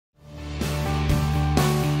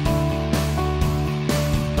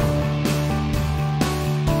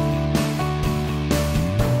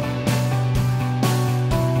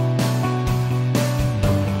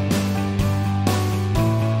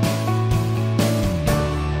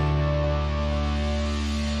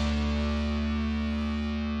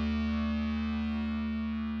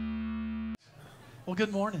Well,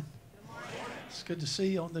 good morning. It's good to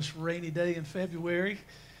see you on this rainy day in February.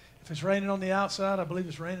 If it's raining on the outside, I believe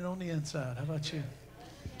it's raining on the inside. How about you?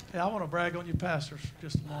 Hey, I want to brag on you pastors for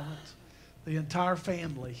just a moment. The entire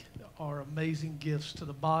family are amazing gifts to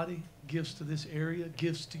the body, gifts to this area,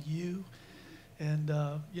 gifts to you. And,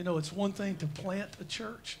 it's one thing to plant a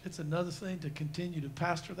church. It's another thing to continue to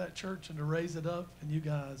pastor that church and to raise it up. And you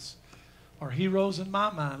guys are heroes in my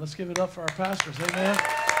mind. Let's give it up for our pastors. Amen.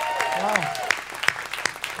 Wow.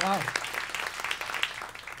 Wow.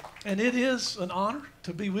 And it is an honor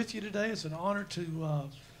to be with you today. It's an honor to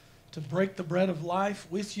break the bread of life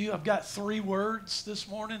with you. I've got 3 words this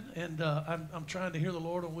morning, and I'm trying to hear the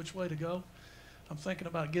Lord on which way to go. I'm thinking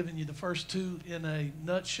about giving you the first 2 in a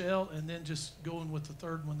nutshell and then just going with the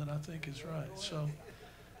third one that I think is right. So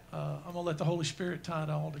I'm going to let the Holy Spirit tie it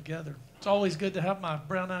all together. It's always good to have my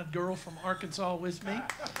brown-eyed girl from Arkansas with me,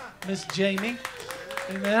 Miss Jamie.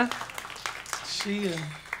 Amen.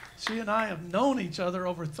 She and I have known each other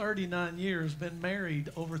over 39 years, been married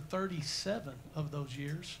over 37 of those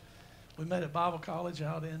years. We met at Bible College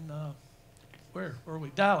out in, where were we?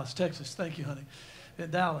 Dallas, Texas. Thank you, honey.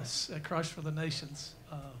 In Dallas at Christ for the Nations.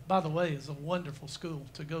 By the way, is a wonderful school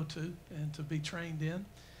to go to and to be trained in.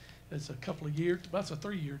 It's a couple of years, that's a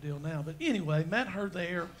 3-year deal now. But anyway, met her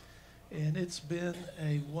there, and it's been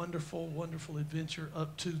a wonderful, wonderful adventure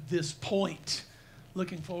up to this point.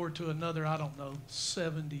 Looking forward to another,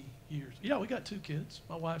 70 years. Yeah, we got 2 kids.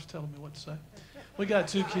 My wife's telling me what to say. We got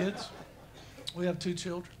 2 kids. We have 2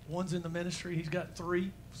 children. One's in the ministry. He's got 3.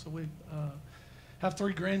 So we have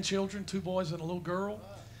 3 grandchildren, 2 boys and a little girl.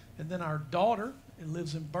 And then our daughter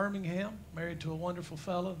lives in Birmingham, married to a wonderful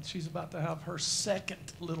fellow. And she's about to have her 2nd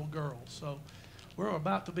little girl. So we're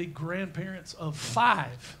about to be grandparents of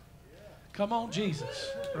 5. Come on,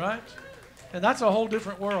 Jesus, right? And that's a whole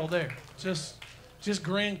different world there. Just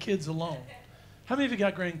grandkids alone. How many of you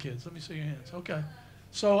got grandkids? Let me see your hands. Okay.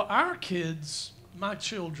 So our kids, my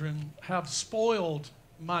children, have spoiled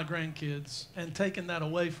my grandkids and taken that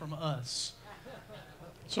away from us.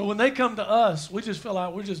 So when they come to us, we just feel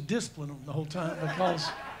like we're just disciplining them the whole time because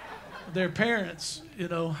their parents,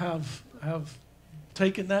 have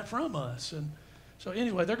taken that from us. And so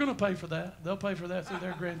anyway, they're going to pay for that. They'll pay for that through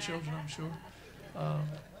their grandchildren, I'm sure.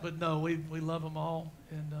 But no, we love them all,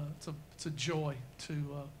 and it's a joy to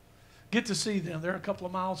get to see them. They're a couple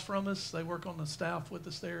of miles from us. They work on the staff with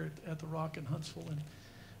us there at the Rock in Huntsville,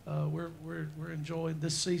 and we're enjoying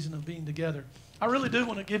this season of being together. I really do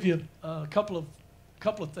want to give you a couple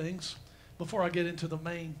of things before I get into the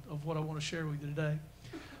main of what I want to share with you today.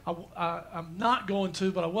 I'm not going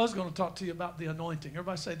to, but I was going to talk to you about the anointing.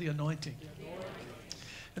 Everybody say the anointing.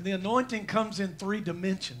 And the anointing comes in 3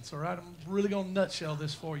 dimensions, all right? I'm really going to nutshell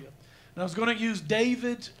this for you. And I was going to use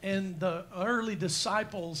David and the early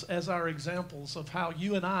disciples as our examples of how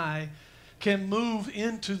you and I can move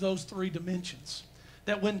into those 3 dimensions.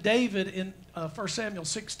 That when David, in 1 Samuel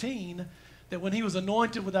 16, that when he was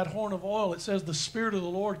anointed with that horn of oil, it says the Spirit of the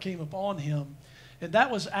Lord came upon him. And that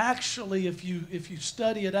was actually, if you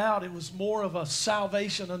study it out, it was more of a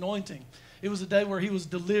salvation anointing. It was a day where he was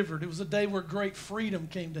delivered. It was a day where great freedom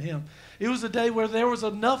came to him. It was a day where there was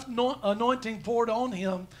enough anointing poured on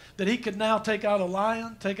him that he could now take out a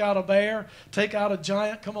lion, take out a bear, take out a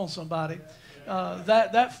giant. Come on, somebody.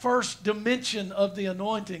 That first dimension of the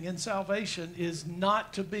anointing in salvation is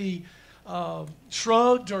not to be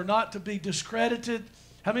shrugged or not to be discredited.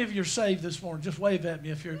 How many of you are saved this morning? Just wave at me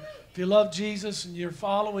if you love Jesus and you're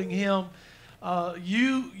following him.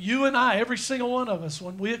 You and I, every single one of us,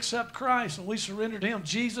 when we accept Christ and we surrender to him,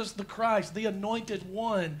 Jesus the Christ, the anointed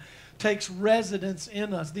one, takes residence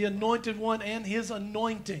in us. The anointed one and his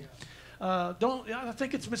anointing. I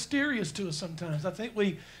think it's mysterious to us sometimes. I think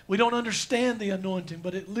we don't understand the anointing,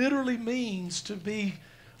 but it literally means to be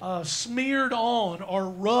smeared on or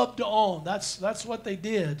rubbed on. That's what they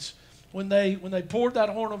did when they poured that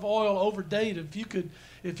horn of oil over David.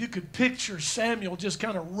 If you could picture Samuel just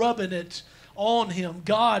kind of rubbing it on him,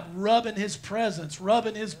 God rubbing his presence,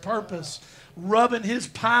 rubbing his purpose, rubbing his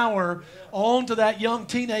power onto that young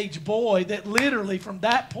teenage boy, that literally from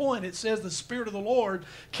that point it says the Spirit of the Lord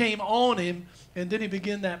came on him, and then he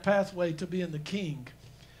began that pathway to being the king.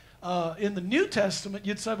 In the New Testament,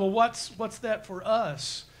 you'd say, well, what's that for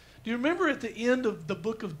us? Do you remember at the end of the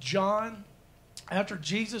book of John, after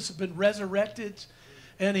Jesus had been resurrected,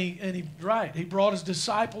 and he brought his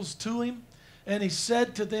disciples to him, and he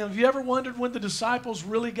said to them, have you ever wondered when the disciples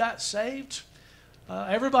really got saved?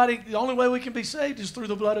 The only way we can be saved is through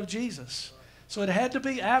the blood of Jesus. So it had to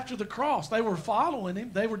be after the cross. They were following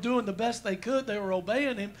him. They were doing the best they could. They were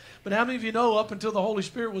obeying him. But how many of you know up until the Holy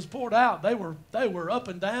Spirit was poured out, they were up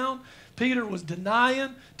and down. Peter was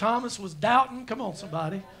denying. Thomas was doubting. Come on,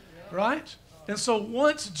 somebody. Right? And so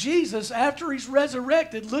once Jesus, after he's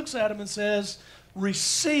resurrected, looks at him and says,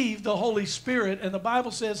 receive the Holy Spirit. And the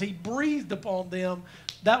Bible says he breathed upon them.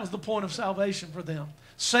 That was the point of salvation for them.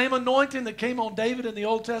 Same anointing that came on David in the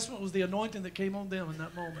Old Testament was the anointing that came on them in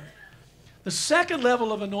that moment. The second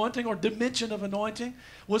level of anointing, or dimension of anointing,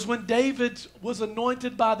 was when David was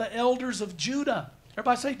anointed by the elders of Judah.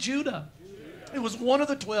 Everybody say Judah. It was one of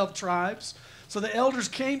the 12 tribes. So the elders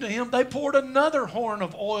came to him. They poured another horn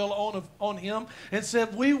of oil on him and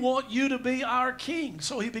said, we want you to be our king.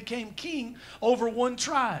 So he became king over one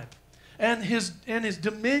tribe. And his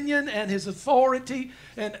dominion and his authority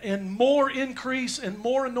and more increase and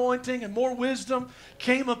more anointing and more wisdom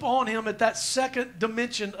came upon him at that second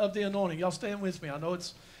dimension of the anointing. Y'all stand with me. I know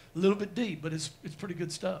it's a little bit deep, but it's pretty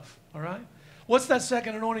good stuff. All right? What's that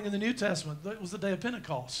second anointing in the New Testament? It was the day of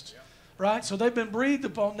Pentecost. Right? So they've been breathed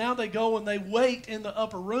upon. Now they go and they wait in the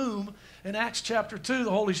upper room. In Acts chapter 2,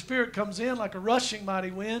 the Holy Spirit comes in like a rushing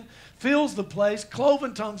mighty wind, fills the place,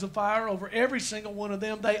 cloven tongues of fire over every single one of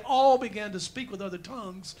them. They all began to speak with other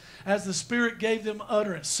tongues as the Spirit gave them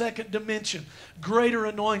utterance. Second dimension, greater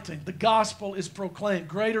anointing. The gospel is proclaimed.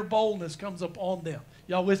 Greater boldness comes up on them.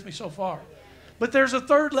 Y'all with me so far? But there's a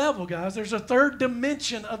third level, guys. There's a third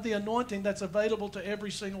dimension of the anointing that's available to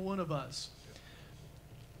every single one of us.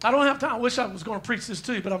 I don't have time. I wish I was going to preach this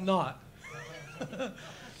to you, but I'm not.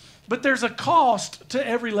 But there's a cost to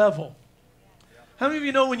every level. How many of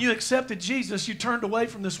you know when you accepted Jesus, you turned away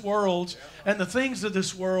from this world and the things of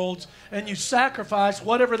this world, and you sacrificed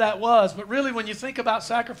whatever that was? But really, when you think about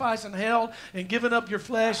sacrificing hell and giving up your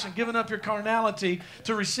flesh and giving up your carnality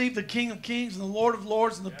to receive the King of Kings and the Lord of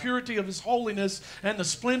Lords and the purity of His holiness and the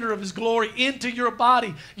splendor of His glory into your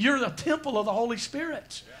body, you're the temple of the Holy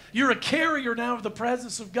Spirit. You're a carrier now of the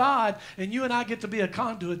presence of God, and you and I get to be a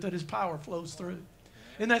conduit that His power flows through.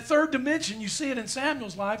 In that third dimension, you see it in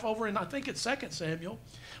Samuel's life over in, I think it's 2 Samuel,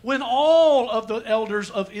 when all of the elders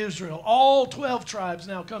of Israel, all 12 tribes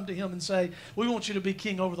now come to him and say, we want you to be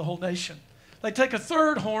king over the whole nation. They take a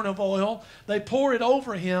third horn of oil, they pour it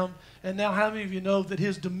over him, and now how many of you know that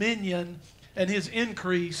his dominion and his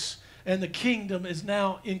increase and the kingdom is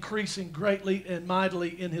now increasing greatly and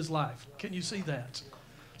mightily in his life? Can you see that?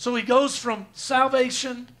 So he goes from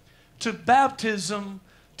salvation to baptism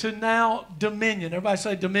to now dominion. Everybody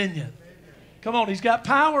say dominion. Come on, he's got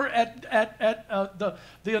power at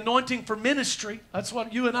the anointing for ministry. That's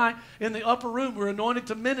what you and I in the upper room, we're anointed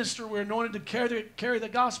to minister. We're anointed to carry the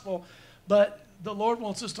gospel. But the Lord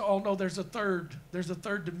wants us to all know there's a third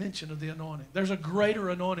dimension of the anointing. There's a greater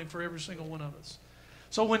anointing for every single one of us.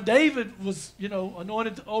 So when David was,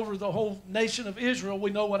 anointed over the whole nation of Israel, we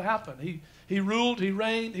know what happened. He ruled, he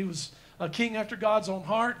reigned, he was a king after God's own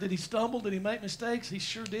heart. Did he stumble? Did he make mistakes? He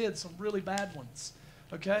sure did, some really bad ones,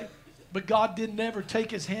 okay? But God did never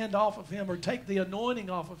take his hand off of him or take the anointing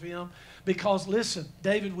off of him because, listen,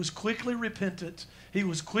 David was quickly repentant, he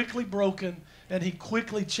was quickly broken, and he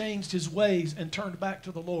quickly changed his ways and turned back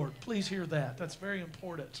to the Lord. Please hear that. That's very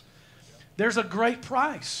important. There's a great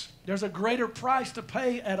price. There's a greater price to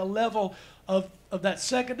pay at a level of that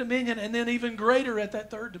second dominion and then even greater at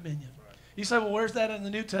that third dominion. You say, well, where's that in the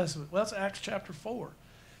New Testament? Well, it's Acts chapter 4.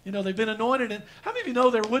 They've been anointed. And how many of you know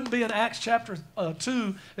there wouldn't be an Acts chapter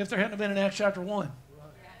 2 if there hadn't been an Acts chapter 1?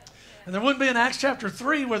 And there wouldn't be an Acts chapter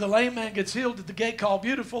 3 where the lame man gets healed at the gate called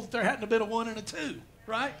Beautiful if there hadn't been a 1 and a 2,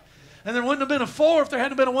 right? And there wouldn't have been a 4 if there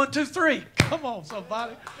hadn't been a 1, 2, 3. Come on,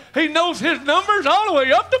 somebody. He knows his numbers all the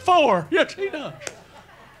way up to 4. Yes, he does.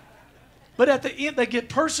 But at the end, they get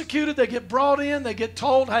persecuted, they get brought in, they get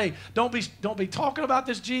told, hey, don't be talking about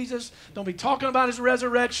this Jesus, don't be talking about his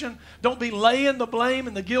resurrection, don't be laying the blame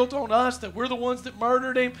and the guilt on us that we're the ones that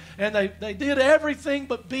murdered him. And they did everything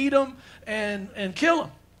but beat him and kill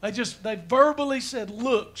him. They verbally said,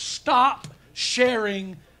 look, stop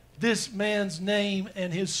sharing this man's name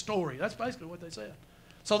and his story. That's basically what they said.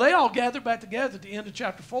 So they all gathered back together at the end of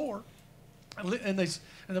chapter 4. And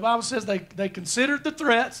the Bible says they considered the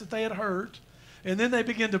threats that they had heard, and then they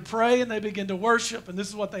began to pray and they began to worship, and this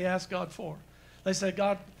is what they asked God for. They said,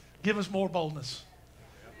 God, give us more boldness.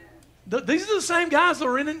 These are the same guys that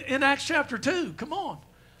were in Acts chapter 2. Come on.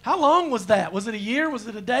 How long was that? Was it a year? Was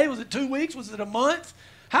it a day? Was it 2 weeks? Was it a month?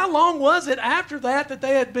 How long was it after that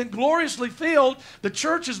they had been gloriously filled? The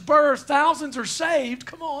church is birthed. Thousands are saved.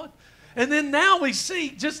 Come on. And then now we see,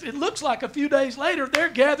 it looks like a few days later, they're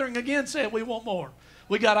gathering again saying, we want more.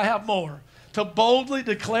 We got to have more. to boldly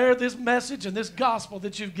declare this message and this gospel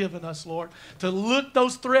that you've given us, Lord. To look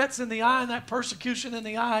those threats in the eye and that persecution in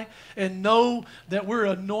the eye and know that we're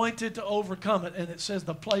anointed to overcome it. And it says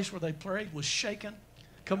the place where they prayed was shaken.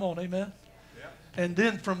 Come on, amen. And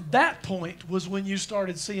then from that point was when you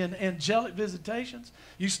started seeing angelic visitations.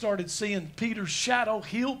 You started seeing Peter's shadow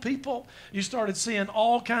heal people. You started seeing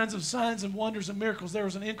all kinds of signs and wonders and miracles. There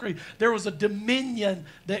was an increase. There was a dominion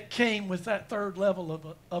that came with that third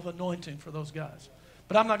level of anointing for those guys.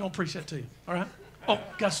 But I'm not going to preach that to you, all right? Oh,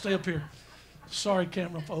 got to stay up here. Sorry,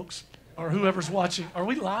 camera folks, or whoever's watching. Are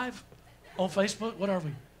we live on Facebook? What are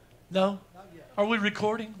we? No? Are we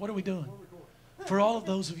recording? What are we doing? For all of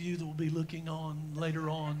those of you that will be looking on later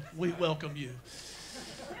on, we welcome you.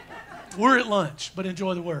 We're at lunch, but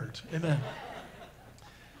enjoy the word. Amen.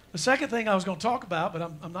 The second thing I was going to talk about, but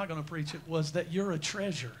I'm not going to preach it, was that you're a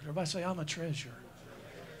treasure. Everybody say, I'm a treasure.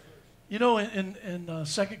 You know, in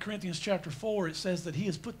 2 Corinthians chapter 4, it says that he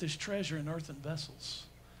has put this treasure in earthen vessels.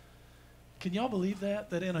 Can y'all believe that?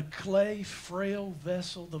 That in a clay, frail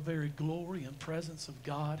vessel, the very glory and presence of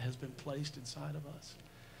God has been placed inside of us.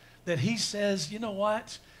 That he says, you know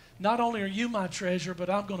what? Not only are you my treasure,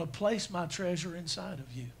 but I'm going to place my treasure inside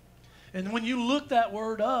of you. And when you look that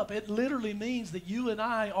word up, it literally means that you and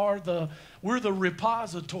I are we're the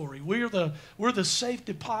repository. We're the safe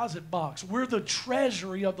deposit box. We're the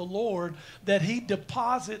treasury of the Lord that he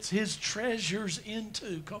deposits his treasures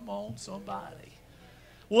into. Come on, somebody.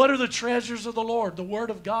 What are the treasures of the Lord? The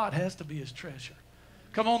word of God has to be his treasure.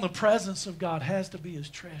 Come on, the presence of God has to be his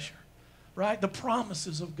treasure. Right? The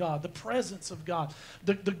promises of God, the presence of God,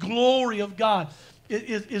 the glory of God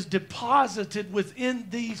is deposited within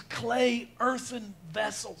these clay earthen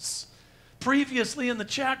vessels. Previously in the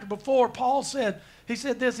chapter before, Paul said, he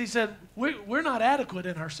said, we're not adequate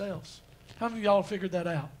in ourselves. How many of y'all figured that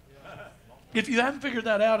out? If you haven't figured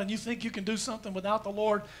that out and you think you can do something without the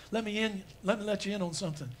Lord, let me let you in on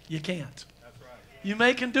something. You can't. You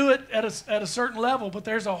can do it at a certain level, but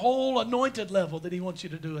there's a whole anointed level that he wants you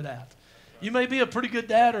to do it at. You may be a pretty good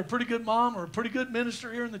dad or a pretty good mom or a pretty good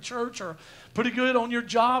minister here in the church or pretty good on your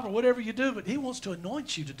job or whatever you do, but he wants to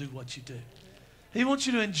anoint you to do what you do. He wants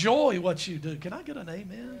you to enjoy what you do. Can I get an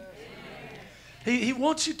amen? He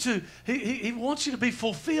wants you to he wants you to be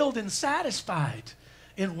fulfilled and satisfied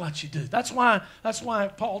in what you do. That's why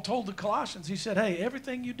Paul told the Colossians, he said, hey,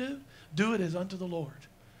 everything you do it as unto the Lord.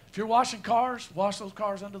 If you're washing cars, wash those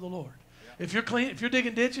cars unto the Lord. If you're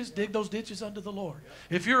digging ditches, dig those ditches unto the Lord.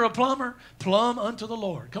 If you're a plumber, plumb unto the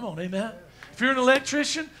Lord. Come on, amen. If you're an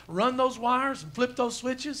electrician, run those wires and flip those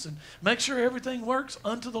switches and make sure everything works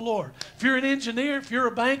unto the Lord. If you're an engineer, if you're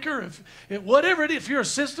a banker, whatever it is, if you're a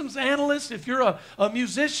systems analyst, if you're a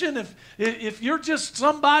musician, if you're just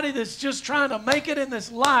somebody that's just trying to make it in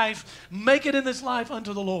this life, make it in this life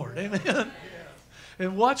unto the Lord. Amen.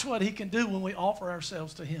 And watch what he can do when we offer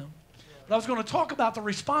ourselves to him. But I was going to talk about the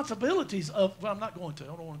responsibilities of, well, I'm not going to. I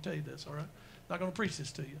don't want to tell you this, all right? I'm not going to preach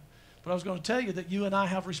this to you. But I was going to tell you that you and I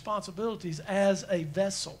have responsibilities as a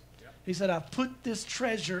vessel. Yep. He said, I put this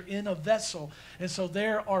treasure in a vessel, and so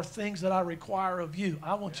there are things that I require of you.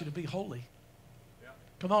 I want you to be holy. Yep.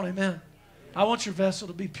 Come on, amen. I want your vessel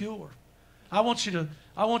to be pure. I want you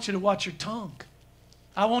to watch your tongue.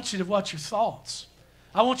 I want you to watch your thoughts.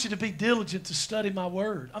 I want you to be diligent to study my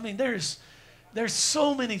word. I mean, there's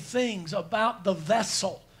so many things about the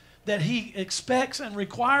vessel that he expects and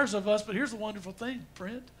requires of us. But here's the wonderful thing,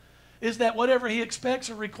 friend, is that whatever he expects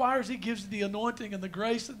or requires, he gives you the anointing and the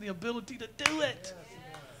grace and the ability to do it.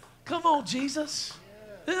 Come on, Jesus.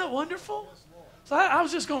 Isn't that wonderful? So I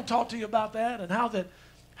was just going to talk to you about that and how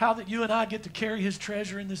that you and I get to carry his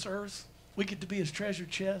treasure in this earth. We get to be his treasure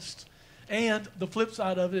chest. And the flip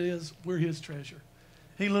side of it is we're his treasure.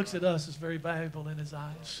 He looks at us as very valuable in his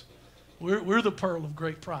eyes. We're the pearl of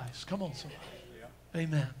great price. Come on, somebody. Yeah.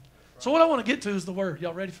 Amen. So what I want to get to is the word.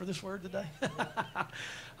 Y'all ready for this word today?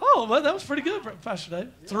 Oh, well, that was pretty good, Pastor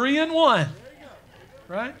Dave. 3 in 1.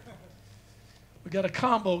 Right? We got a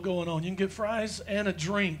combo going on. You can get fries and a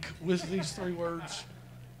drink with these 3 words.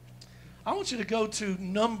 I want you to go to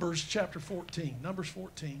Numbers chapter 14. Numbers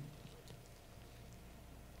 14.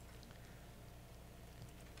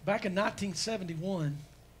 Back in 1971,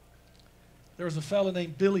 there was a fellow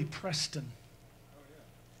named Billy Preston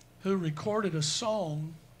who recorded a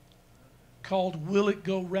song called Will It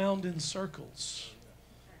Go Round in Circles.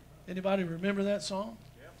 Anybody remember that song?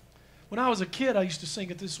 When I was a kid, I used to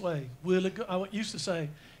sing it this way. Will it go? I used to say,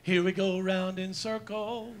 here we go round in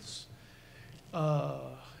circles.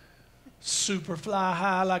 Super fly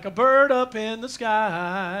high like a bird up in the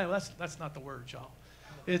sky. Well, that's not the word, y'all.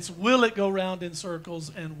 It's will it go round in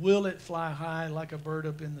circles and will it fly high like a bird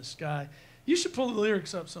up in the sky. You should pull the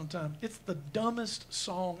lyrics up sometime. It's the dumbest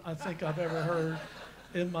song I think I've ever heard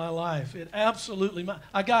in my life. It absolutely,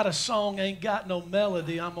 I got a song, ain't got no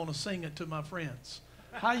melody, I'm going to sing it to my friends.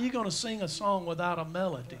 How are you going to sing a song without a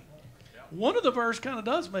melody? One of the verse kind of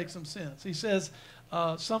does make some sense. He says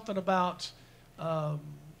something about,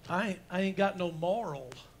 I ain't got no moral.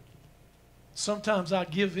 Sometimes I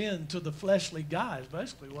give in to the fleshly guys,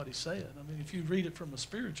 basically what he's saying. I mean, if you read it from a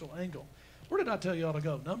spiritual angle. Where did I tell you all to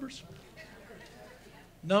go? Numbers?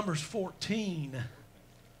 Numbers 14.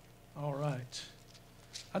 All right.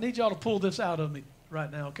 I need y'all to pull this out of me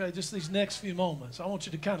right now, okay? Just these next few moments. I want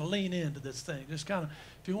you to kind of lean into this thing. Just kind of,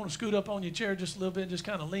 if you want to scoot up on your chair just a little bit, just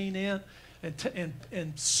kind of lean in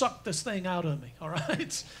and suck this thing out of me, all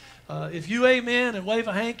right? If you amen and wave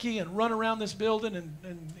a hanky and run around this building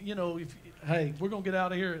and you know, hey, we're going to get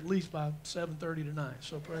out of here at least by 7:30 tonight,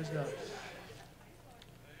 so praise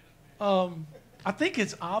God. I think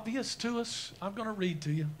it's obvious to us. I'm going to read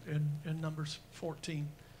to you in Numbers 14,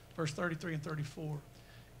 verse 33 and 34.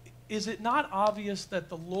 Is it not obvious that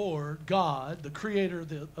the Lord, God, the creator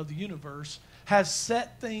of the universe, has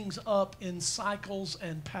set things up in cycles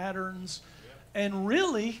and patterns, and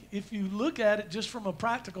really, if you look at it just from a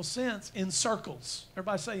practical sense, in circles?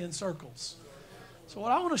 Everybody say in circles. So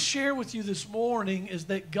what I want to share with you this morning is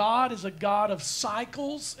that God is a God of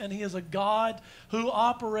cycles, and He is a God who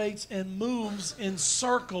operates and moves in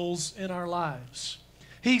circles in our lives.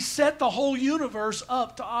 He set the whole universe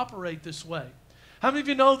up to operate this way. How many of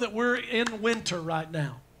you know that we're in winter right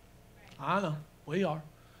now? I know, we are.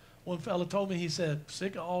 One fella told me, he said,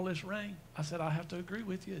 sick of all this rain. I said, I have to agree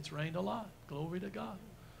with you. It's rained a lot. Glory to God.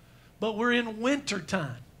 But we're in winter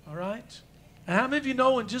time, all right? And how many of you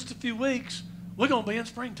know in just a few weeks, we're going to be in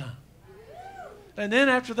springtime? And then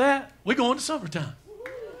after that, we're going to summertime.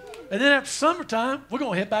 And then after summertime, we're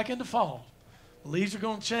going to head back into fall. The leaves are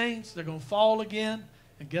going to change. They're going to fall again.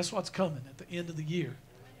 And guess what's coming at the end of the year?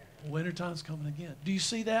 Wintertime's coming again. Do you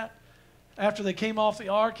see that? After they came off the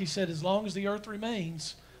ark, he said, as long as the earth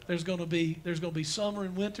remains, there's going to be summer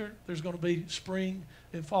and winter. There's going to be spring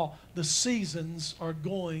and fall. The seasons are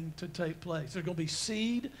going to take place. There's going to be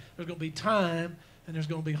seed, there's going to be time, and there's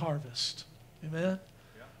going to be harvest. Amen?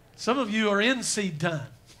 Yeah. Some of you are in seed time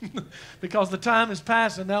because the time is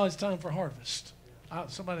past and now it's time for harvest.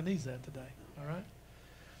 Somebody needs that today, all right?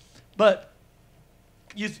 But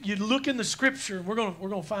you look in the Scripture, we're going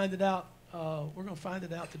to find it out. We're going to find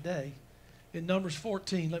it out today in Numbers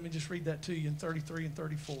 14. Let me just read that to you in 33 and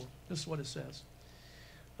 34. This is what it says.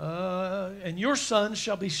 And your sons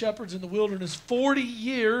shall be shepherds in the wilderness 40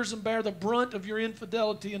 years and bear the brunt of your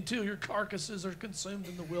infidelity until your carcasses are consumed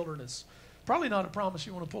in the wilderness. Probably not a promise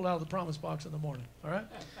you want to pull out of the promise box in the morning, all right?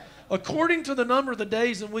 According to the number of the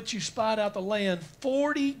days in which you spied out the land,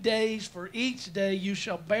 40 days for each day you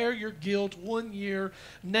shall bear your guilt 1 year,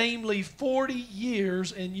 namely 40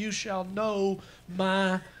 years, and you shall know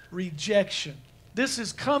my rejection. This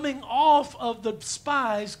is coming off of the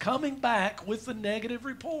spies coming back with the negative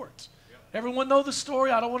report. Everyone know the story?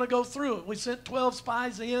 I don't want to go through it. We sent 12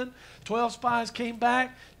 spies in. 12 spies came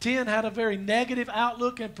back. 10 had a very negative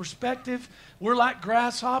outlook and perspective. We're like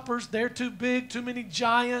grasshoppers. They're too big, too many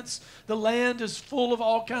giants. The land is full of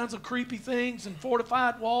all kinds of creepy things and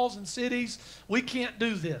fortified walls and cities. We can't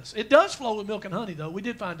do this. It does flow with milk and honey, though. We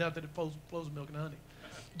did find out that it flows with milk and honey.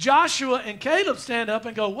 Joshua and Caleb stand up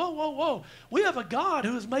and go, whoa, whoa, whoa. We have a God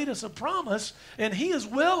who has made us a promise, and He is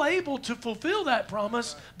well able to fulfill that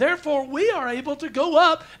promise. Therefore, we are able to go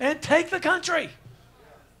up and take the country.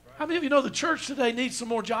 How many of you know the church today needs some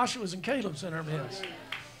more Joshuas and Calebs in our midst?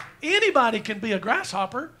 Anybody can be a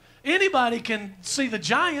grasshopper. Anybody can see the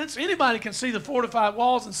giants. Anybody can see the fortified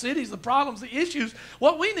walls and cities, the problems, the issues.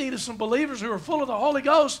 What we need is some believers who are full of the Holy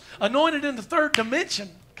Ghost, anointed in the third dimension.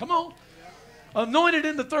 Come on. Anointed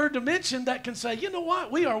in the third dimension that can say, you know what?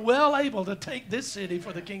 We are well able to take this city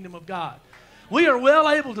for the kingdom of God. We are well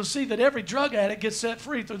able to see that every drug addict gets set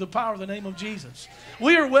free through the power of the name of Jesus.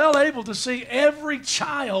 We are well able to see every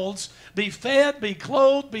child be fed, be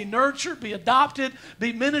clothed, be nurtured, be adopted,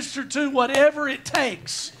 be ministered to, whatever it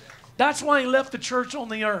takes. That's why He left the church on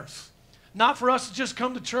the earth. Not for us to just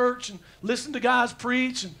come to church and listen to guys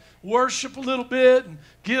preach and worship a little bit and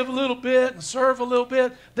give a little bit and serve a little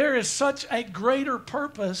bit. There is such a greater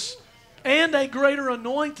purpose and a greater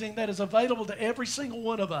anointing that is available to every single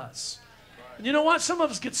one of us. And you know what? Some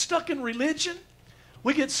of us get stuck in religion.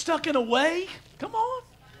 We get stuck in a way. Come on.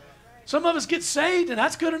 Some of us get saved, and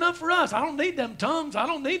that's good enough for us. I don't need them tongues. I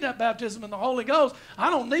don't need that baptism in the Holy Ghost.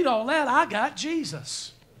 I don't need all that. I got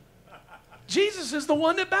Jesus. Jesus is the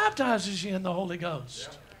one that baptizes you in the Holy Ghost.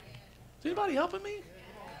 Is anybody helping me?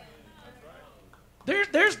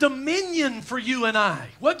 There's dominion for you and I.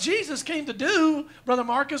 What Jesus came to do, Brother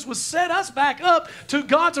Marcus, was set us back up to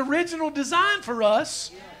God's original design for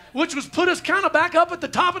us, which was put us kind of back up at the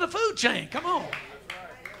top of the food chain. Come on.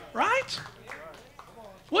 Right?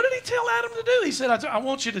 What did he tell Adam to do? He said, I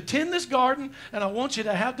want you to tend this garden, and I want you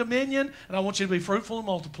to have dominion, and I want you to be fruitful and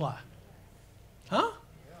multiply. Huh?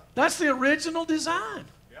 That's the original design.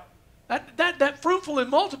 That fruitful and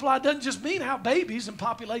multiply doesn't just mean have babies and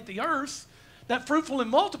populate the earth. That fruitful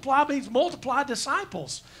and multiply means multiply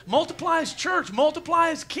disciples. Multiply his church. Multiply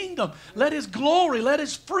his kingdom. Let his glory, let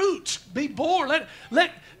his fruit be born.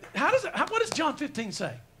 What does John 15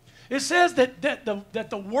 say? It says that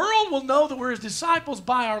the world will know that we're his disciples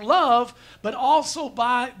by our love, but also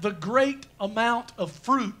by the great amount of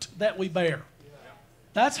fruit that we bear.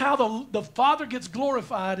 That's how the Father gets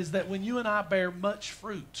glorified, is that when you and I bear much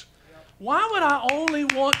fruit. Why would I only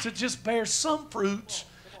want to just bear some fruit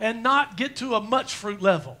and not get to a much fruit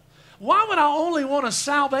level? Why would I only want a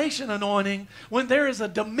salvation anointing when there is a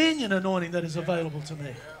dominion anointing that is available to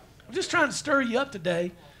me? I'm just trying to stir you up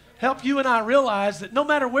today, help you and I realize that no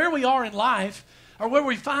matter where we are in life or where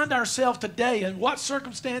we find ourselves today and what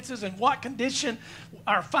circumstances and what condition,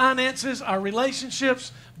 our finances, our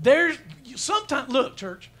relationships, look,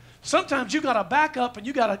 church, sometimes you got to back up and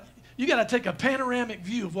you got to take a panoramic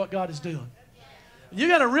view of what God is doing. You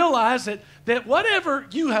got to realize that whatever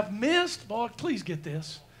you have missed, boy, please get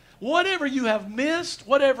this. Whatever you have missed,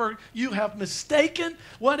 whatever you have mistaken,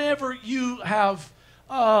 whatever you have,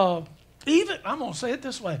 I'm going to say it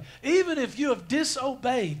this way, even if you have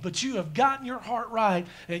disobeyed, but you have gotten your heart right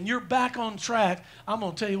and you're back on track, I'm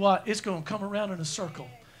going to tell you what, it's going to come around in a circle.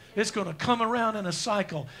 It's going to come around in a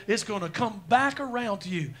cycle. It's going to come back around to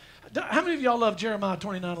you. How many of y'all love Jeremiah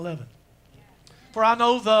 29:11? For I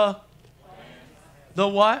know the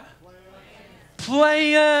what?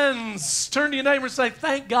 Plans. Turn to your neighbor and say,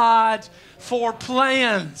 thank God for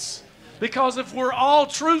plans. Because if we're all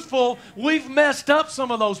truthful, we've messed up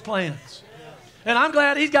some of those plans. And I'm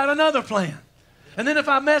glad he's got another plan. And then if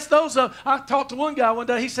I mess those up, I talked to one guy one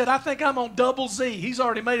day, he said, I think I'm on double Z. He's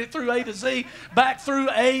already made it through A to Z, back through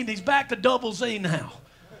A, and he's back to double Z now.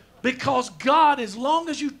 Because God, as long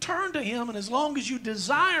as you turn to him and as long as you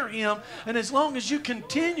desire him and as long as you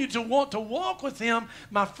continue to want to walk with him,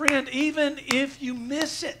 my friend, even if you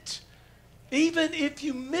miss it, you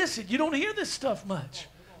don't hear this stuff much.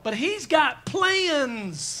 But he's got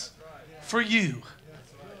plans for you.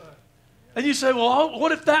 And you say, well,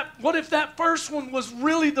 what if that first one was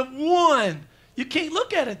really the one? You can't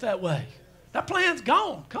look at it that way. That plan's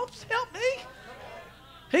gone. Come help me.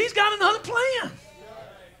 He's got another plan.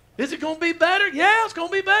 Is it going to be better? Yeah, it's going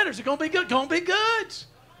to be better. Is it going to be good? Going to be good. Is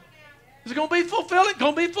it going to be fulfilling?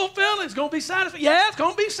 Going to be fulfilling. Is it going to be satisfying? Yeah, it's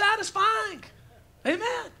going to be satisfying.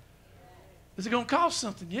 Amen. Is it going to cost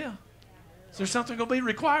something? Yeah. Is there something going to be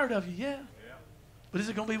required of you? Yeah. But is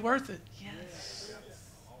it going to be worth it? Yes.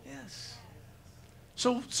 Yes.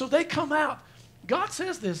 So they come out. God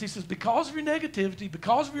says this. He says, because of your negativity,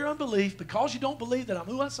 because of your unbelief, because you don't believe that I'm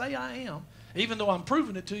who I say I am, even though I'm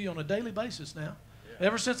proving it to you on a daily basis now,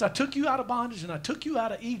 ever since I took you out of bondage and I took you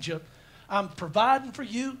out of Egypt, I'm providing for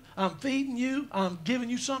you. I'm feeding you. I'm giving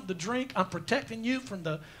you something to drink. I'm protecting you from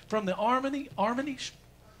the armies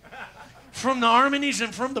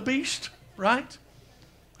and from the beast, right?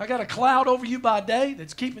 I got a cloud over you by day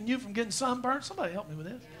that's keeping you from getting sunburned. Somebody help me with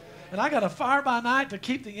this. And I got a fire by night to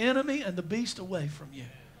keep the enemy and the beast away from you.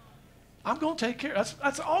 I'm going to take care.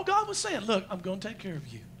 That's all God was saying. Look, I'm going to take care of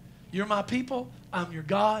you. You're my people. I'm your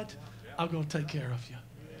God. I'm going to take care of you.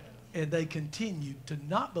 And they continued to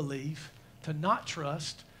not believe, to not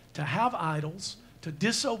trust, to have idols, to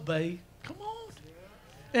disobey. Come on.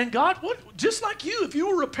 And God, just like you, if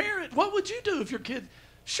you were a parent, what would you do if your kid,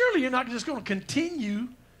 surely you're not just going to continue.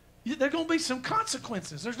 There are going to be some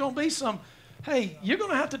consequences. There's going to be some, hey, you're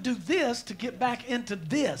going to have to do this to get back into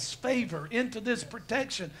this favor, into this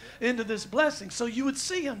protection, into this blessing. So you would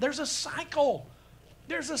see him. There's a cycle.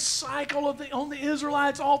 There's a cycle on the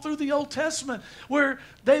Israelites all through the Old Testament where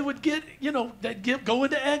they would get, go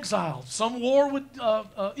into exile. Some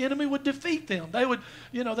enemy would defeat them. They would,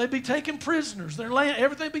 they'd be taken prisoners. Their land,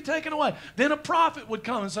 everything would be taken away. Then a prophet would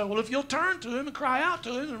come and say, well, if you'll turn to him and cry out to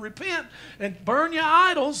him and repent and burn your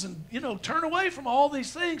idols and, turn away from all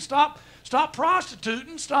these things, stop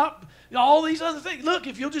prostituting, stop all these other things. Look,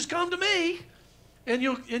 if you'll just come to me and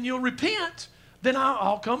you'll repent, then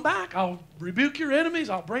I'll come back. I'll rebuke your enemies.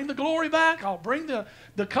 I'll bring the glory back. I'll bring the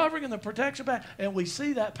covering and the protection back. And we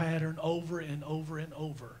see that pattern over and over and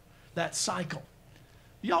over, that cycle.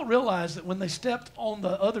 Y'all realize that when they stepped on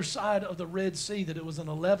the other side of the Red Sea, that it was an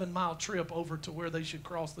 11-mile trip over to where they should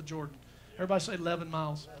cross the Jordan. Everybody say 11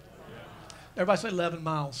 miles. Everybody say 11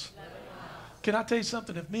 miles. Can I tell you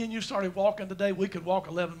something? If me and you started walking today, we could walk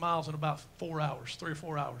 11 miles in about 4 hours, 3 or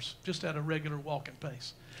 4 hours, just at a regular walking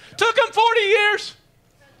pace. Took them 40 years.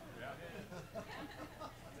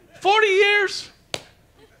 40 years.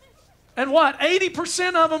 And what?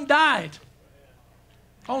 80% of them died.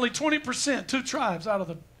 Only 20%, 2 tribes out of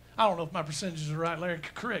the, I don't know if my percentages are right, Larry,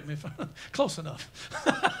 correct me if I'm close enough.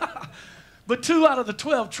 But 2 out of the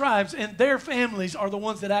 12 tribes and their families are the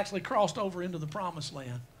ones that actually crossed over into the promised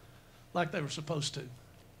land like they were supposed to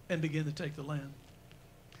and begin to take the land.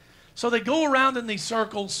 So they go around in these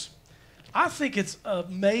circles. I think it's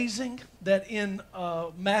amazing that in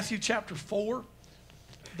Matthew chapter 4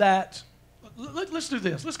 that, let's do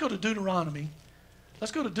this. Let's go to Deuteronomy.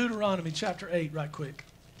 Let's go to Deuteronomy chapter 8 right quick.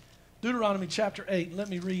 Deuteronomy chapter 8, and let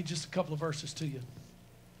me read just a couple of verses to you.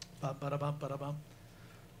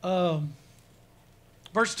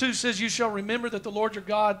 Verse 2 says, you shall remember that the Lord your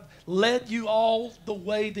God led you all the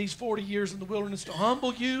way these 40 years in the wilderness to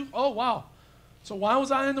humble you. Oh, wow. So why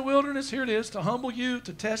was I in the wilderness? Here it is, to humble you,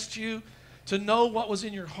 to test you, to know what was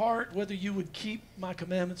in your heart, whether you would keep my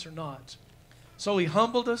commandments or not. So he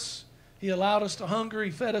humbled us. He allowed us to hunger.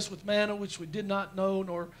 He fed us with manna, which we did not know,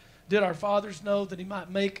 nor did our fathers know, that he might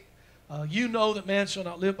make you know that man shall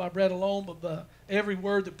not live by bread alone, but by every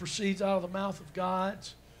word that proceeds out of the mouth of God.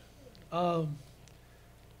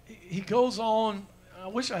 He goes on. I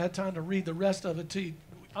wish I had time to read the rest of it to you.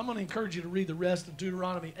 I'm going to encourage you to read the rest of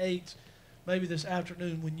Deuteronomy 8, maybe this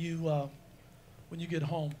afternoon when you get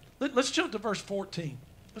home. Let's jump to verse 14.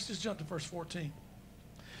 Let's just jump to verse 14.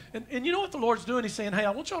 And you know what the Lord's doing? He's saying, hey,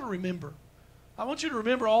 I want y'all to remember. I want you to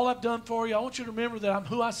remember all I've done for you. I want you to remember that I'm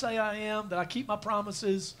who I say I am, that I keep my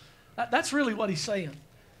promises. That's really what he's saying.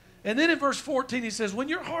 And then in verse 14 he says, when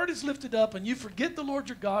your heart is lifted up and you forget the Lord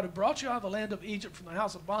your God who brought you out of the land of Egypt from the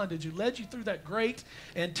house of bondage, who led you through that great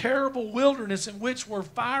and terrible wilderness in which were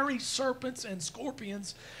fiery serpents and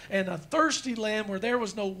scorpions and a thirsty land where there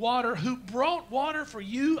was no water, who brought water for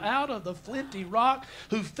you out of the flinty rock,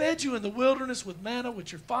 who fed you in the wilderness with manna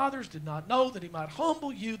which your fathers did not know, that he might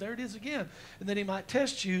humble you, there it is again, and that he might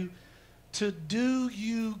test you to do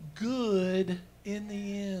you good in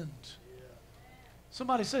the end.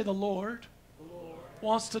 Somebody say, the Lord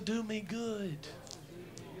wants to do me good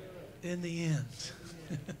in the end.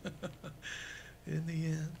 In the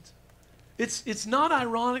end. It's not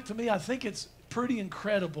ironic to me. I think it's pretty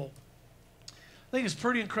incredible. I think it's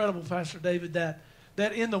pretty incredible, Pastor David, that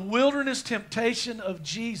in the wilderness temptation of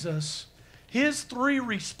Jesus, his 3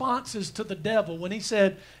 responses to the devil, when he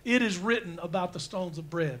said, it is written about the stones of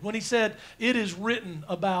bread. When he said, it is written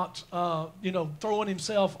about, throwing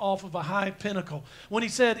himself off of a high pinnacle. When he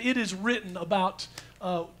said, it is written about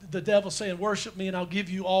the devil saying, worship me and I'll give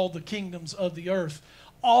you all the kingdoms of the earth.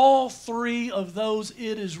 All 3 of those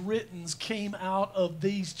it is writtens came out of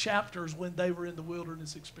these chapters when they were in the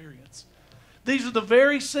wilderness experience. These are the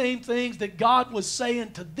very same things that God was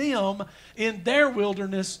saying to them in their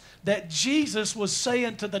wilderness that Jesus was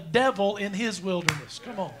saying to the devil in his wilderness.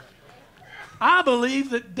 Come on. I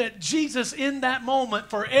believe that Jesus in that moment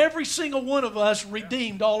for every single one of us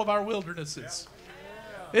redeemed all of our wildernesses.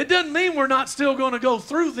 It doesn't mean we're not still going to go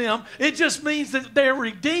through them. It just means that they're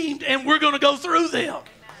redeemed and we're going to go through them.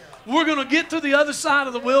 We're going to get to the other side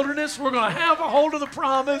of the wilderness. We're going to have a hold of the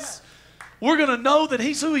promise. We're going to know that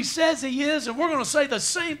he's who he says he is, and we're going to say the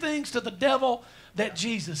same things to the devil that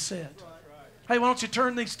Jesus said. Hey, why don't you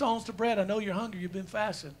turn these stones to bread? I know you're hungry. You've been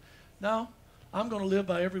fasting. No, I'm going to live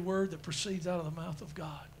by every word that proceeds out of the mouth of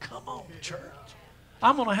God. Come on, church.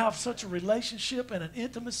 I'm going to have such a relationship and an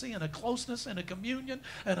intimacy and a closeness and a communion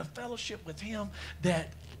and a fellowship with him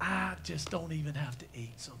that I just don't even have to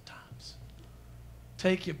eat sometimes.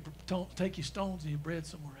 Take your stones and your bread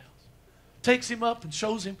somewhere else. Takes him up and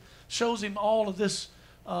shows him all of this.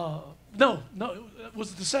 No,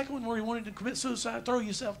 was it the second one where he wanted to commit suicide, throw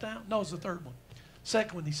yourself down? No, it was the third one.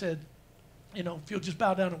 Second one, he said, if you'll just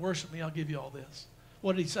bow down and worship me, I'll give you all this.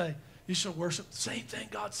 What did he say? You shall worship. Same thing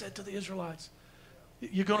God said to the Israelites.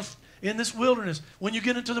 You're going to, in this wilderness, when you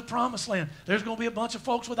get into the promised land, there's going to be a bunch of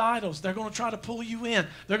folks with idols. They're going to try to pull you in.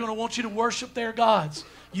 They're going to want you to worship their gods.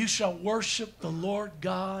 You shall worship the Lord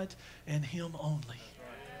God and him only.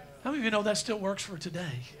 How many of you know that still works for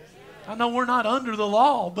today? I know we're not under the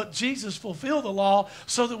law, but Jesus fulfilled the law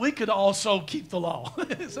so that we could also keep the law.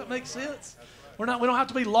 Does that make sense? We don't have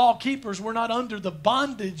to be law keepers. We're not under the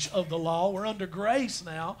bondage of the law. We're under grace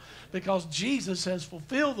now because Jesus has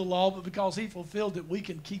fulfilled the law, but because he fulfilled it, we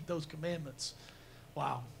can keep those commandments.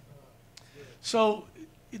 Wow. So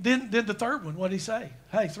then the third one, what did he say?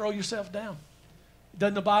 Hey, throw yourself down.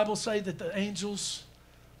 Doesn't the Bible say that the angels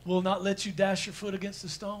will not let you dash your foot against the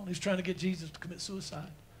stone. He's trying to get Jesus to commit suicide.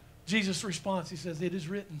 Jesus' response, he says, it is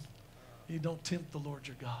written, you don't tempt the Lord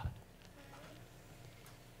your God.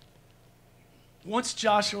 Once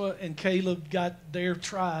Joshua and Caleb got their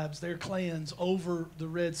tribes, their clans over the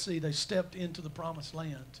Red Sea, they stepped into the promised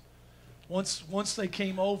land. Once they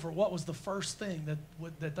came over, what was the first thing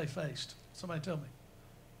that they faced? Somebody tell me.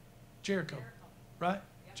 Jericho. Right?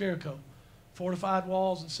 Yep. Jericho. Fortified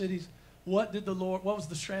walls and cities. What was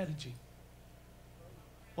the strategy?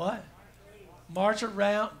 What? March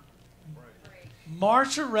around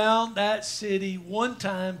that city one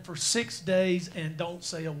time for 6 days and don't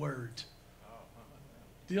say a word.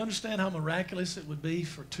 Do you understand how miraculous it would be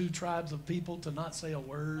for 2 tribes of people to not say a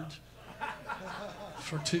word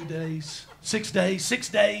for 2 days? 6 days, 6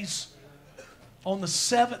 days. On the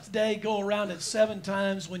 7th day, go around it 7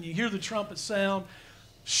 times. When you hear the trumpet sound,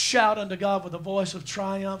 shout unto God with a voice of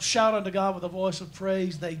triumph. Shout unto God with a voice of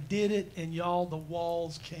praise. They did it, and y'all, the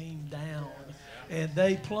walls came down. And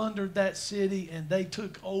they plundered that city, and they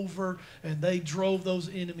took over, and they drove those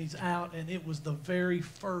enemies out. And it was the very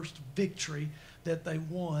first victory that they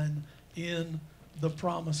won in the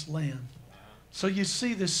promised land. So you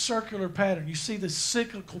see this circular pattern. You see this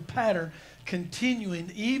cyclical pattern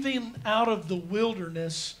continuing even out of the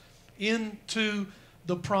wilderness into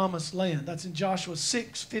the promised land. That's in Joshua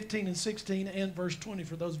 6, 15 and 16 and verse 20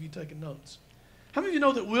 for those of you taking notes. How many of you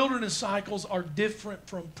know that wilderness cycles are different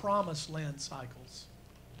from promised land cycles?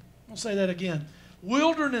 I'll say that again.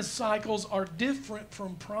 Wilderness cycles are different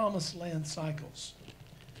from promised land cycles.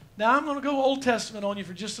 Now, I'm going to go Old Testament on you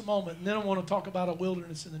for just a moment, and then I want to talk about a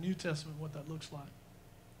wilderness in the New Testament, what that looks like.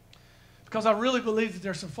 Because I really believe that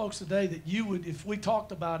there's some folks today that you would, if we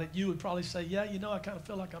talked about it, you would probably say, yeah, you know, I kind of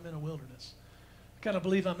feel like I'm in a wilderness. I kind of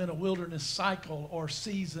believe I'm in a wilderness cycle or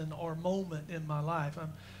season or moment in my life.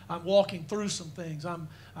 I'm walking through some things.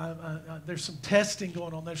 There's some testing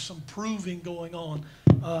going on. There's some proving going on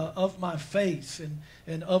of my faith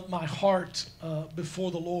and of my heart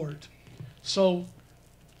before the Lord. So,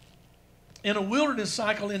 in a wilderness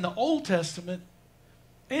cycle in the Old Testament,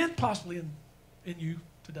 and possibly in you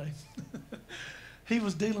today, he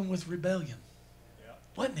was dealing with rebellion. Yeah.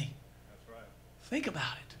 Wasn't he? That's right. Think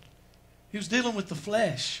about it. He was dealing with the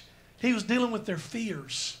flesh. He was dealing with their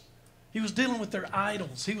fears. He was dealing with their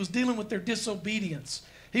idols. He was dealing with their disobedience.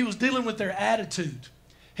 He was dealing with their attitude.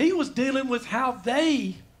 He was dealing with how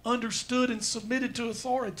they understood and submitted to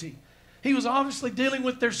authority. He was obviously dealing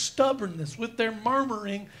with their stubbornness, with their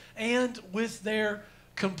murmuring, and with their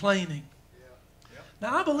complaining. Yeah. Yep.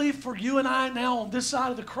 Now, I believe for you and I now on this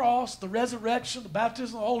side of the cross, the resurrection, the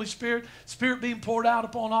baptism of the Holy Spirit, Spirit being poured out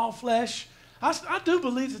upon all flesh, I do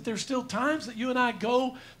believe that there's still times that you and I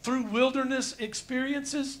go through wilderness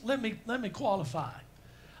experiences. Let me qualify.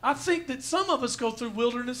 I think that some of us go through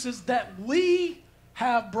wildernesses that we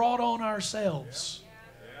have brought on ourselves.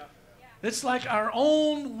 Yeah. It's like our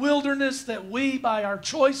own wilderness that we, by our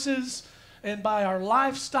choices and by our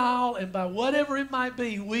lifestyle and by whatever it might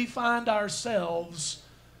be, we find ourselves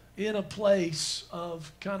in a place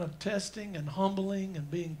of kind of testing and humbling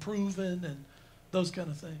and being proven and those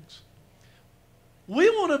kind of things. We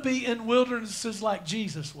want to be in wildernesses like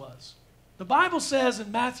Jesus was. The Bible says in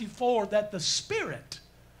Matthew 4 that the Spirit,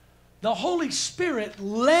 the Holy Spirit,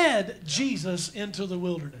 led Jesus into the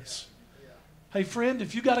wilderness. Hey, friend,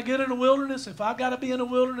 if you got to get in a wilderness, if I've got to be in a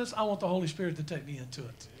wilderness, I want the Holy Spirit to take me into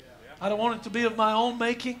it. I don't want it to be of my own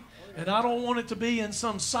making, and I don't want it to be in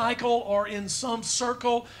some cycle or in some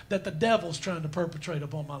circle that the devil's trying to perpetrate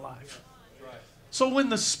upon my life. So when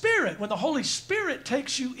the Holy Spirit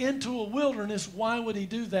takes you into a wilderness, why would he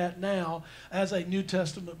do that now as a New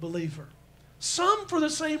Testament believer? Some for the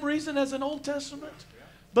same reason as an Old Testament,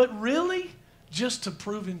 but really just to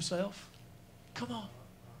prove himself. Come on.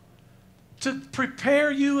 To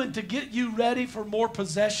prepare you and to get you ready for more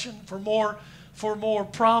possession, for more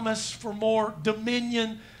promise, for more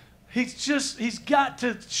dominion. He's got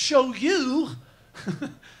to show you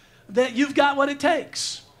that you've got what it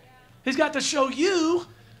takes. He's got to show you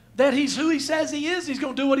that he's who he says he is. He's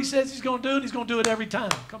going to do what he says he's going to do, and he's going to do it every time.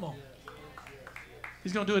 Come on.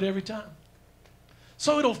 He's going to do it every time.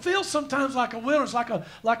 So it'll feel sometimes like a wilderness, like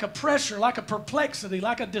a pressure, like a perplexity,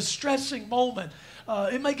 like a distressing moment.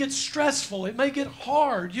 It may get stressful. It may get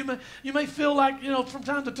hard. You may feel like, from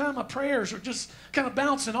time to time my prayers are just kind of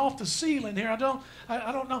bouncing off the ceiling here. I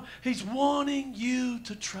don't know. He's wanting you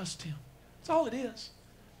to trust him. That's all it is.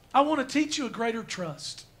 I want to teach you a greater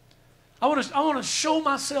trust. I want to show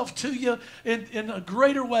myself to you in a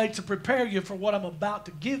greater way to prepare you for what I'm about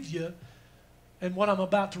to give you and what I'm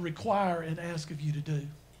about to require and ask of you to do.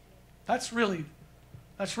 That's really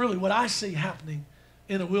what I see happening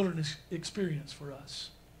in a wilderness experience for us.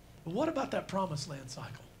 But what about that promised land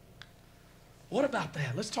cycle? What about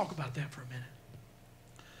that? Let's talk about that for a minute.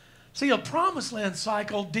 See, a promised land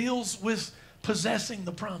cycle deals with possessing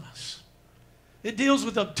the promise. It deals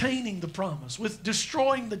with obtaining the promise, with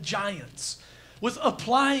destroying the giants, with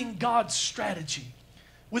applying God's strategy,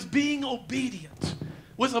 with being obedient,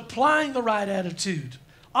 with applying the right attitude,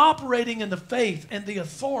 operating in the faith and the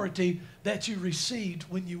authority that you received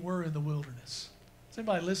when you were in the wilderness. Is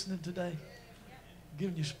anybody listening today? I'm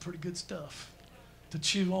giving you some pretty good stuff to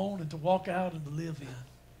chew on and to walk out and to live in.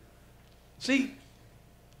 See,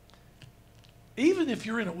 even if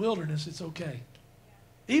you're in a wilderness, it's okay.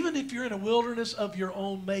 Even if you're in a wilderness of your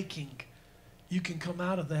own making, you can come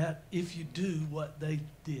out of that if you do what they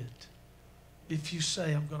did. If you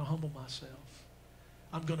say, I'm going to humble myself.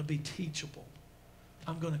 I'm going to be teachable.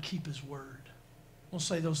 I'm going to keep his word. I'm going to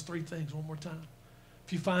say those three things one more time.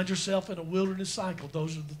 If you find yourself in a wilderness cycle,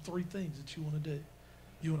 those are the three things that you want to do.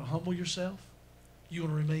 You want to humble yourself, you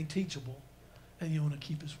want to remain teachable, and you want to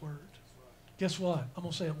keep his word. Guess what? I'm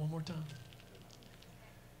going to say it one more time.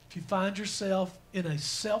 If you find yourself in a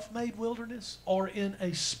self-made wilderness or in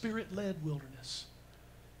a spirit-led wilderness,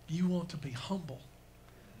 you want to be humble.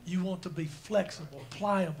 You want to be flexible,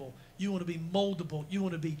 pliable. You want to be moldable. You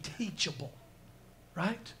want to be teachable,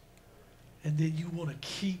 right? And then you want to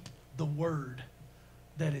keep the word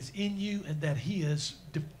that is in you and that he is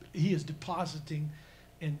depositing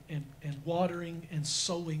and watering and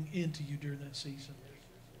sowing into you during that season.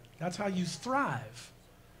 That's how you thrive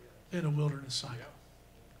in a wilderness cycle.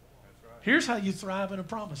 Here's how you thrive in a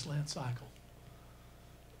promised land cycle.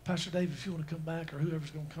 Pastor Dave, if you want to come back, or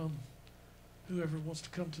whoever's going to come, whoever wants to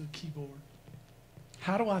come to the keyboard.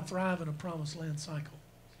 How do I thrive in a promised land cycle?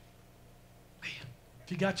 Man,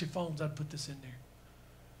 if you got your phones, I'd put this in there.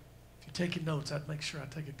 If you're taking notes, I'd make sure I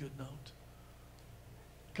take a good note.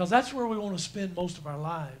 Because that's where we want to spend most of our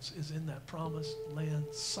lives, is in that promised land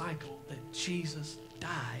cycle that Jesus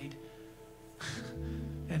died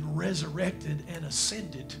and resurrected and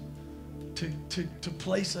ascended to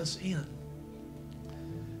place us in.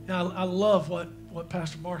 Now, I love what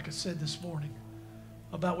Pastor Marcus said this morning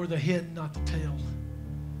about we're the head and not the tail.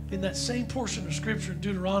 In that same portion of Scripture in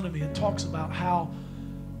Deuteronomy, it talks about how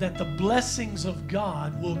that the blessings of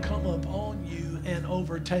God will come up on you and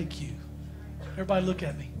overtake you. Everybody look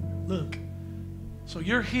at me. Look. So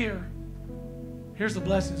you're here. Here's the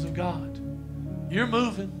blessings of God. You're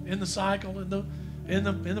moving in the cycle, in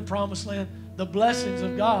the promised land. The blessings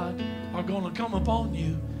of God are going to come upon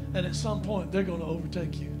you, and at some point they're going to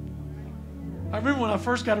overtake you. I remember when I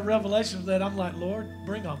first got a revelation of that, I'm like, Lord,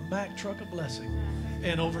 bring a Mack truck of blessing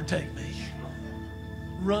and overtake me.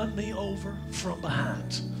 Run me over from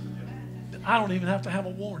behind. I don't even have to have a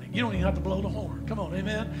warning. You don't even have to blow the horn. Come on,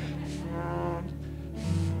 amen?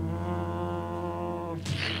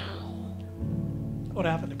 What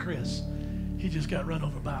happened to Chris? He just got run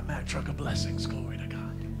over by a Mack truck of blessings. Glory to God.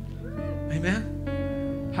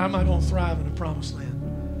 Amen? How am I going to thrive in the promised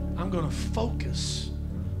land? I'm going to focus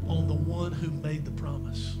on the one who made the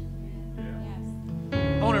promise.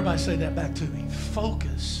 I want everybody to say that back to me.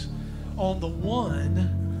 Focus on the one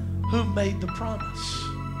who made the promise.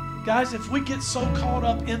 Guys, if we get so caught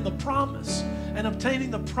up in the promise and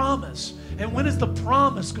obtaining the promise, and when is the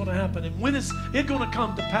promise going to happen, and when is it going to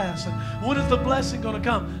come to pass, and when is the blessing going to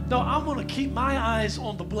come? No, I'm going to keep my eyes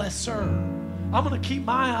on the blesser. I'm going to keep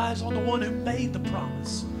my eyes on the one who made the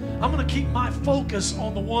promise. I'm going to keep my focus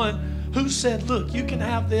on the one who said, look, you can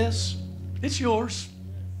have this. It's yours.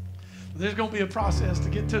 But there's going to be a process to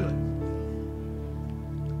get to it.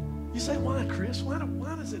 You say, why, Chris? Why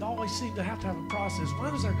does it always seem to have a process? Why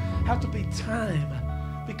does there have to be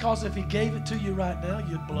time? Because if he gave it to you right now,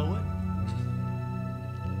 you'd blow it.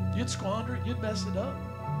 You'd squander it. You'd mess it up.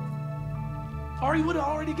 Or he would have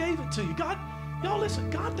already gave it to you. God, y'all listen,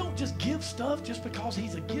 God don't just give stuff just because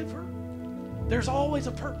he's a giver. There's always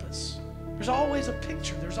a purpose. There's always a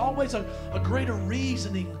picture. There's always a greater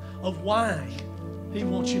reasoning of why he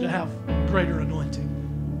wants you to have greater anointing.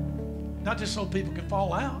 Not just so people can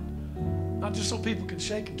fall out. Not just so people can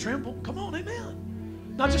shake and tremble. Come on,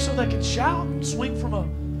 amen. Not just so they can shout and swing from a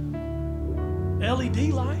LED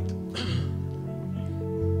light.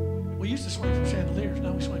 We used to swing from chandeliers.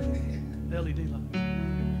 Now we swing from LED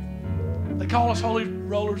lights. They call us holy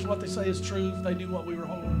rollers. What they say is true. If they knew what we were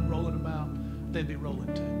rolling about, they'd be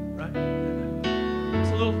rolling too, right? It's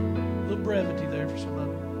a little brevity there for some of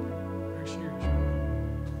you. Very serious.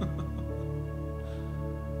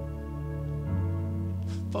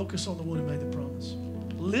 Focus on the one who made the promise.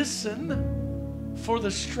 Listen for the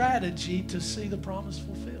strategy to see the promise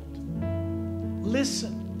fulfilled.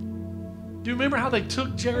 Listen. Do you remember how they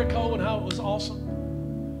took Jericho and how it was awesome?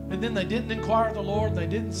 And then they didn't inquire of the Lord. They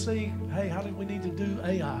didn't see, hey, how do we need to do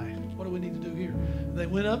AI? What do we need to do here? And they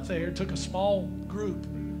went up there, took a small group,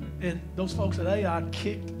 and those folks at AI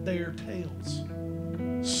kicked their tails,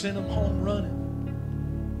 sent them home running.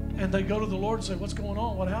 And they go to the Lord and say, what's going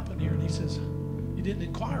on? What happened here? And he says, you didn't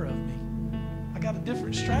inquire of me. I got a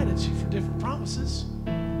different strategy for different promises.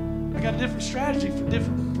 I got a different strategy for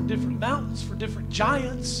different mountains, for different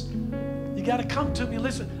giants. You got to come to me and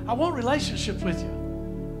listen. I want relationship with you.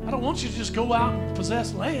 I don't want you to just go out and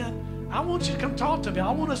possess land. I want you to come talk to me.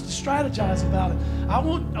 I want us to strategize about it. I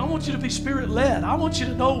want you to be Spirit-led. I want you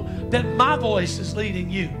to know that my voice is leading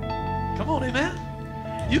you. Come on,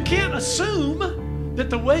 amen? You can't assume that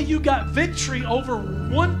the way you got victory over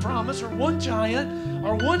one promise or one giant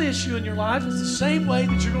or one issue in your life is the same way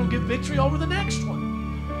that you're going to get victory over the next one.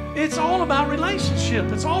 It's all about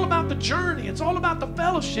relationship. It's all about the journey. It's all about the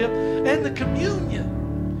fellowship and the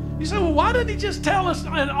communion. You say, well, why didn't he just tell us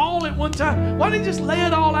it all at one time? Why didn't he just lay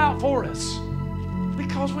it all out for us?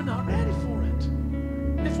 Because we're not ready for it.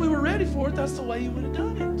 If we were ready for it, that's the way he would have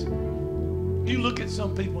done it. You look at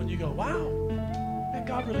some people and you go, wow, man,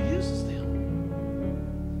 God really uses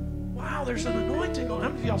them. Wow, there's an anointing on them. How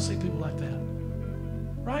many of y'all see people like that?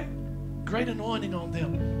 Right? Great anointing on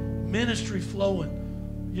them. Ministry flowing.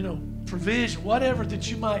 You know, provision, whatever that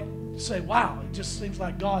you might say, wow, it just seems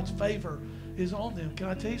like God's favor is on them. Can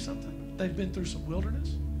I tell you something? They've been through some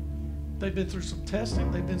wilderness. They've been through some testing.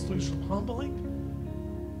 They've been through some humbling.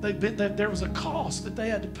 There was a cost that they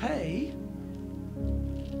had to pay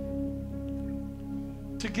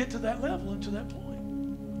to get to that level and to that point.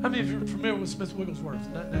 How many of you are familiar with Smith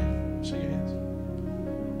Wigglesworth? That name? Show your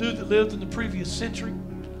hands. Dude that lived in the previous century.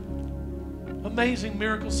 Amazing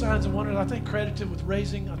miracles, signs, and wonders. I think credited with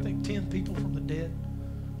raising, 10 people from the dead.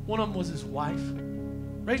 One of them was his wife.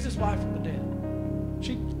 Raised his wife from the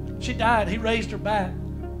dead. She died. He raised her back.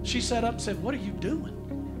 She sat up and said, what are you doing?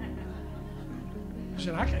 She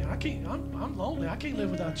said, I can't, I'm lonely. I can't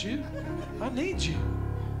live without you. I need you.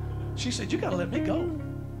 She said, you got to let me go.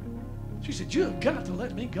 She said, you have got to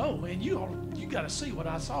let me go, man. You got to see what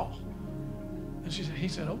I saw. And he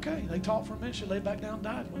said, okay. They talked for a minute. She laid back down and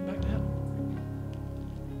died and went back to heaven.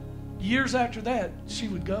 Years after that, she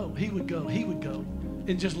would go, he would go,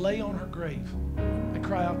 and just lay on her grave and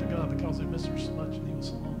cry out to God because they missed her so much and he was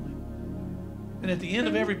so lonely. And at the end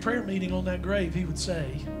of every prayer meeting on that grave, he would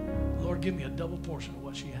say, Lord, give me a double portion of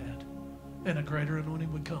what she had. And a greater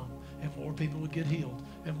anointing would come, and more people would get healed,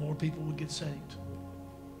 and more people would get saved.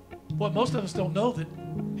 What most of us don't know, that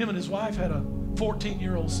him and his wife had a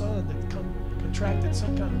 14-year-old son that contracted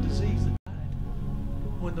some kind of disease that died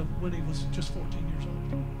when he was just 14 years old.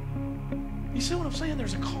 You see what I'm saying?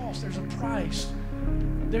 There's a cost. There's a price.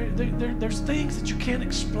 There's things that you can't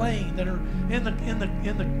explain that are in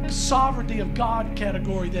the sovereignty of God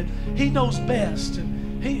category, that he knows best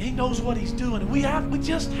and he knows what he's doing. And we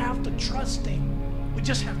just have to trust him. We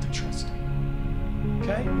just have to trust him.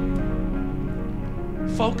 Okay?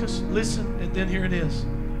 Focus, listen, and then here it is.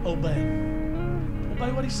 Obey.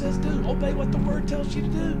 Obey what he says do. Obey what the word tells you to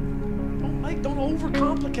do. Don't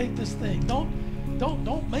overcomplicate this thing. Don't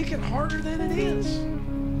make it harder than it is.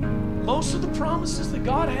 Most of the promises that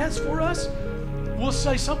God has for us will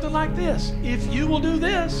say something like this. If you will do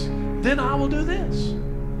this, then I will do this.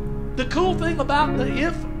 The cool thing about the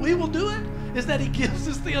if we will do it is that he gives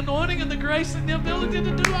us the anointing and the grace and the ability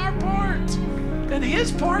to do our part. And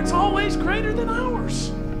his part's always greater than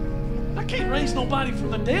ours. I can't raise nobody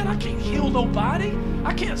from the dead. I can't heal nobody.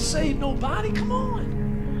 I can't save nobody. Come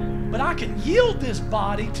on. But I can yield this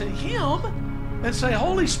body to him and say,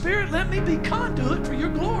 Holy Spirit, let me be conduit for your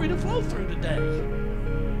glory to flow through today.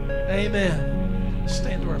 Amen.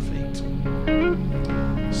 Stand to our feet.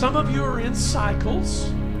 Some of you are in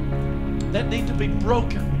cycles that need to be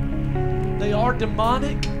broken. They are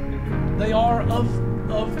demonic. They are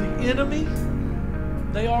of the enemy.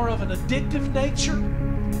 They are of an addictive nature.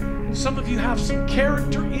 Some of you have some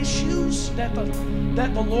character issues that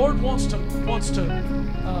the Lord wants to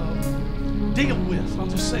deal with. I'll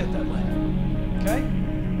just say it that way. Okay?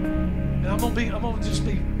 And I'm gonna just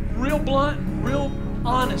be real blunt and real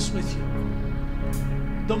honest with you.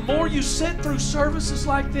 The more you sit through services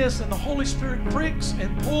like this and the Holy Spirit pricks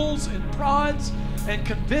and pulls and prods and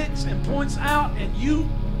convicts and points out and you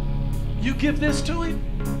give this to him,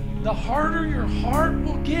 the harder your heart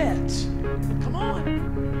will get. Come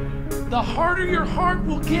on. The harder your heart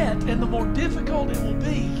will get and the more difficult it will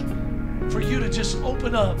be for you to just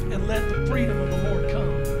open up and let the freedom of the Lord come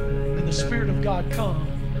and the Spirit of God come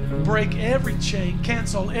break every chain,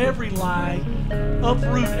 cancel every lie,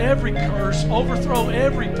 uproot every curse, overthrow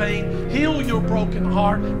every pain, heal your broken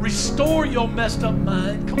heart, restore your messed up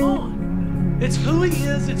mind. Come on. It's who He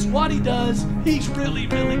is. It's what He does. He's really,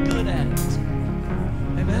 really good at it.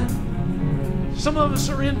 Amen. Some of us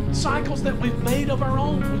are in cycles that we've made of our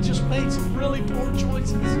own. We just made some really poor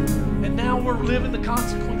choices, and now we're living the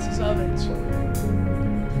consequences of it.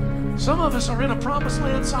 Some of us are in a promised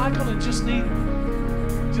land cycle and just need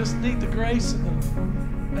the grace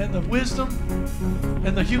and the wisdom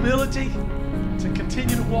and the humility to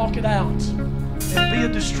continue to walk it out and be a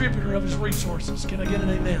distributor of His resources. Can I get an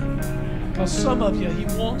amen? Because some of you, He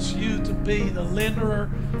wants you to be the lenderer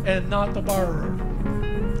and not the borrower.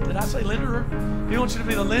 Did I say lenderer? He wants you to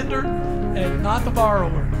be the lender and not the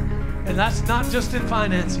borrower. And that's not just in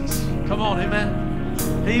finances. Come on,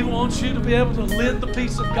 amen. He wants you to be able to lend the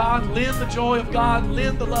peace of God, lend the joy of God,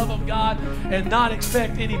 lend the love of God, and not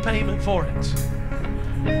expect any payment for it.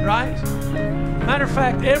 Right? Matter of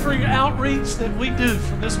fact, every outreach that we do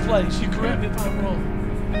from this place, you correct me if I'm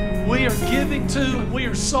wrong, we are giving to, and we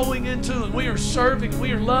are sowing into, and we are serving,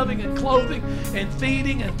 we are loving and clothing and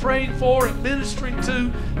feeding and praying for and ministering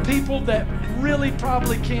to people that really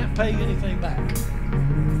probably can't pay anything back.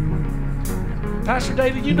 Pastor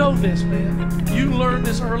David, you know this, man. You learned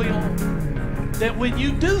this early on. That when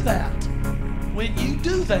you do that,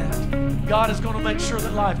 God is going to make sure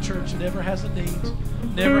that Life Church never has a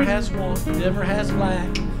need, never has want, never has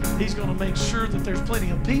lack. He's going to make sure that there's plenty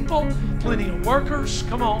of people, plenty of workers,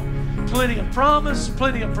 come on, plenty of promise,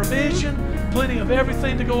 plenty of provision, plenty of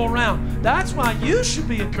everything to go around. That's why you should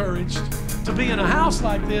be encouraged to be in a house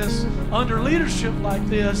like this, under leadership like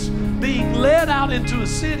this, being led out into a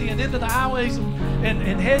city and into the highways and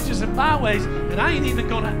hedges and byways. And I ain't even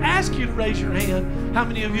going to ask you to raise your hand how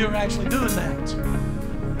many of you are actually doing that.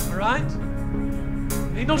 All right?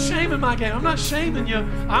 Ain't no shame in my game. I'm not shaming you.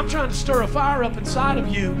 I'm trying to stir a fire up inside of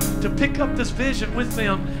you to pick up this vision with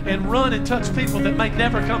them and run and touch people that may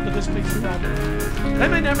never come to this piece of property. They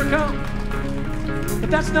may never come. But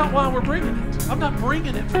that's not why we're bringing it. I'm not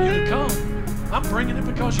bringing it for you to come. I'm bringing it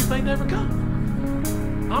because you may never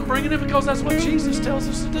come. I'm bringing it because that's what Jesus tells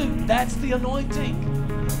us to do. That's the anointing.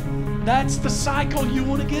 That's the cycle you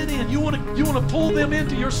want to get in. You want to pull them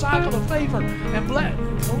into your cycle of favor and bless.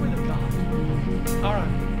 Glory to God. All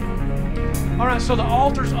right. All right, so the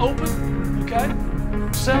altar's open, okay?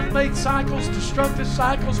 Self-made cycles, destructive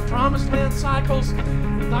cycles, promised land cycles.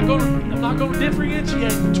 I'm not going to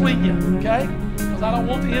differentiate between you, okay? Because I don't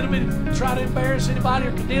want the enemy to try to embarrass anybody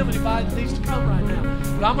or condemn anybody that needs to come right now.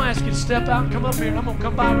 But I'm going to ask you to step out and come up here, and I'm going to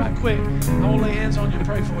come by right quick. I want to lay hands on you and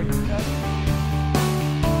pray for you, okay?